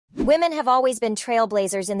Women have always been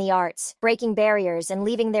trailblazers in the arts, breaking barriers and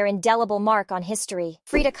leaving their indelible mark on history.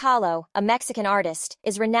 Frida Kahlo, a Mexican artist,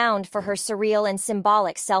 is renowned for her surreal and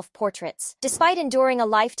symbolic self-portraits. Despite enduring a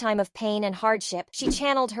lifetime of pain and hardship, she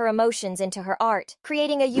channeled her emotions into her art,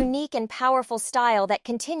 creating a unique and powerful style that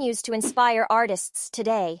continues to inspire artists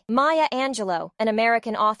today. Maya Angelo, an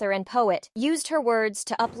American author and poet, used her words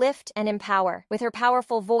to uplift and empower. With her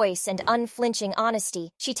powerful voice and unflinching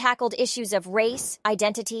honesty, she tackled issues of race,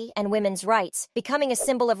 identity, and women's rights, becoming a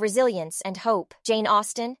symbol of resilience and hope. Jane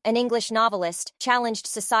Austen, an English novelist, challenged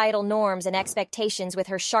societal norms and expectations with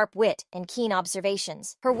her sharp wit and keen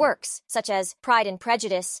observations. Her works, such as Pride and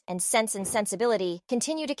Prejudice and Sense and Sensibility,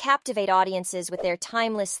 continue to captivate audiences with their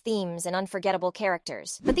timeless themes and unforgettable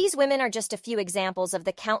characters. But these women are just a few examples of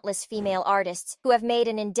the countless female artists who have made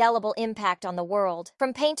an indelible impact on the world.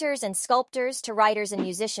 From painters and sculptors to writers and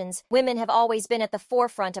musicians, women have always been at the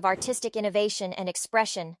forefront of artistic innovation and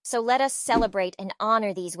expression. So let us celebrate and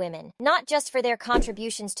honor these women, not just for their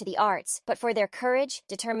contributions to the arts, but for their courage,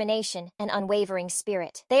 determination, and unwavering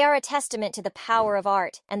spirit. They are a testament to the power of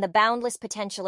art and the boundless potential